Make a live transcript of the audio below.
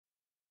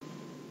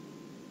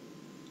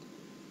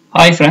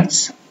Hi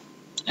friends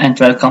and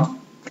welcome.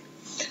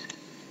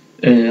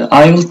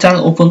 I will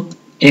tell open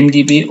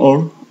Mdb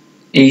or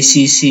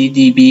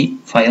Accdb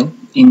file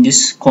in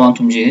this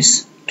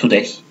Qgis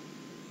today.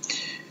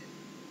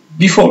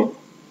 Before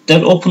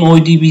that open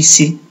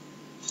ODBC,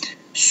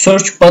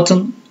 search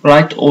button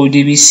write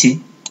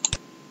ODBC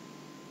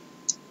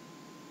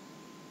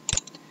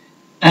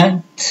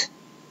and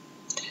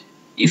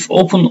if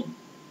open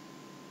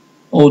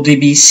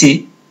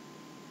ODBC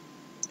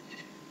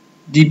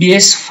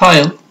DBS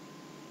file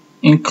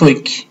and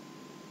click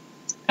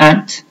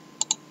and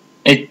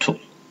add tool.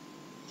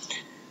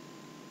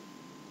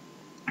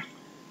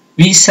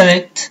 We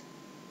select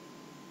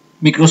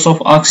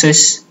Microsoft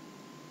Access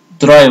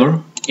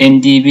driver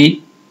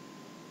Mdb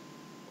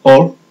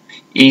or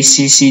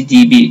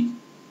Accdb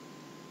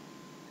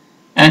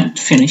and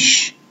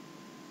finish.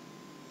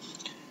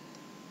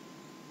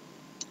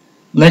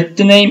 Let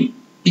the name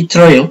be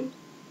trial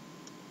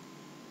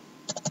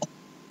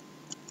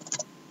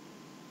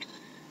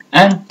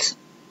and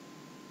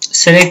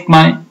select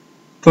my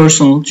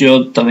personal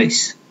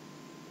geodatabase.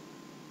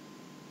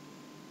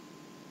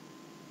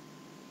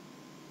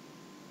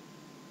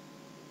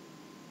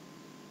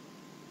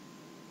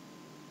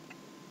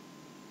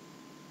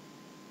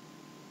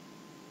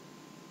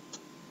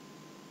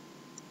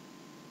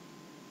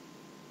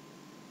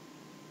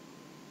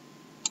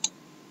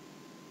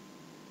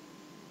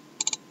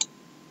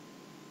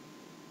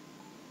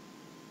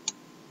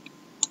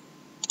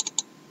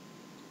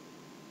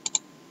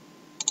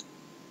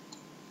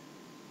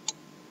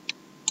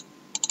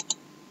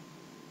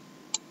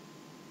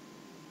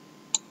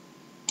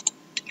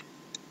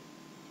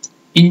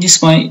 In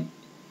this my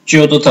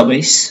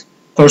geodatabase,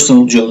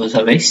 personal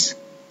geodatabase,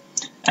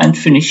 and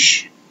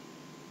finish.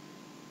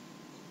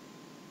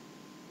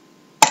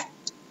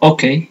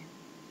 OK.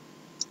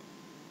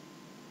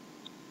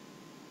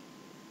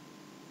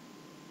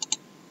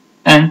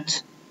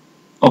 And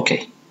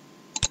OK.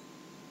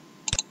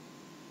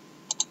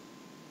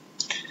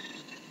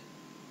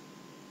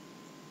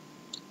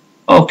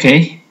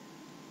 OK.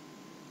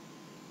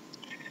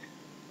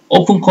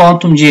 Open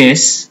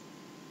Qgis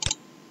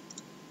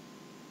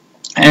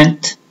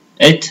and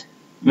add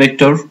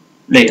vector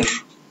layer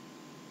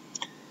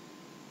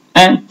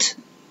and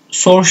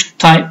source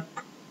type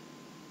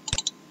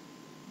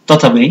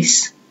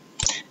database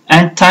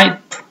and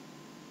type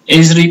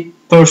Esri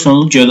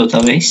personal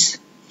geodatabase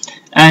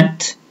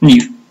and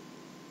new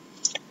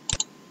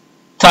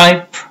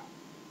type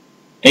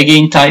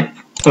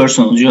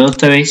personal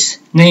geodatabase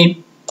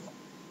name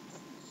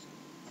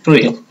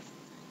real.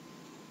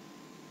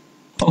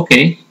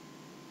 OK.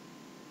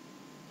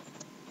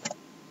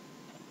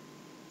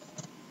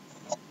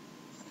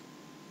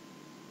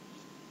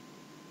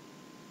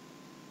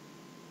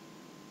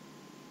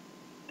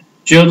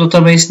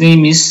 Geodatabase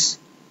name is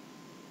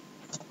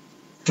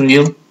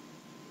real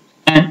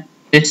and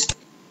test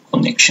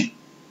connection.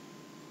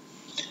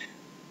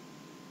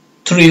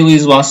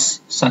 Trial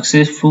was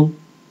successful.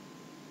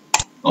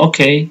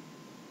 OK.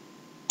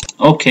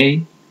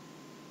 OK.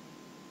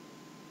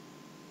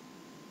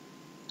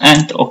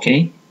 And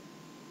OK.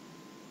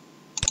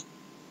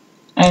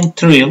 And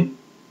trial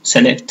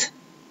select.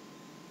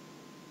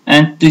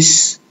 And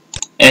this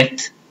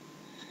add.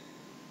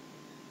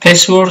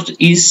 Password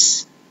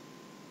is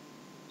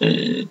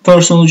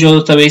personal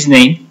geodatabase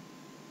name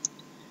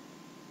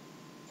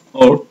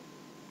or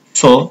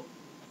so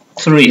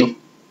trial.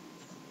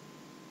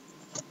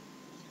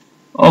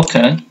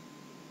 OK.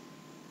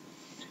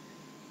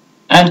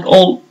 And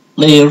all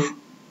layer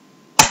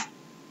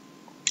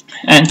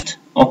and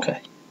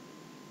OK.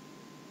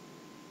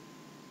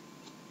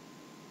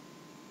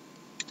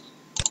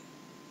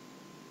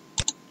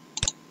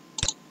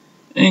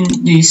 In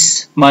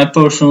this my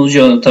personal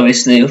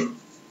geodatabase layer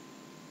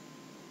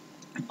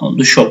on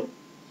the show.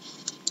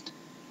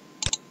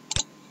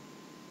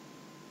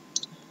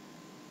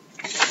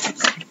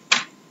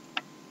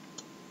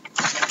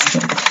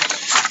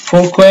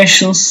 For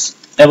questions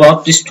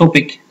about this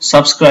topic,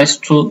 subscribe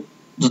to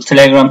the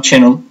Telegram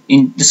channel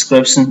in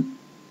description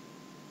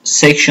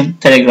section.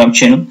 Telegram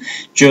channel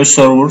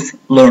GeoServer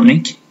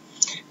Learning.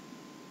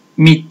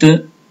 Meet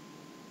the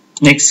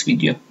next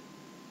video.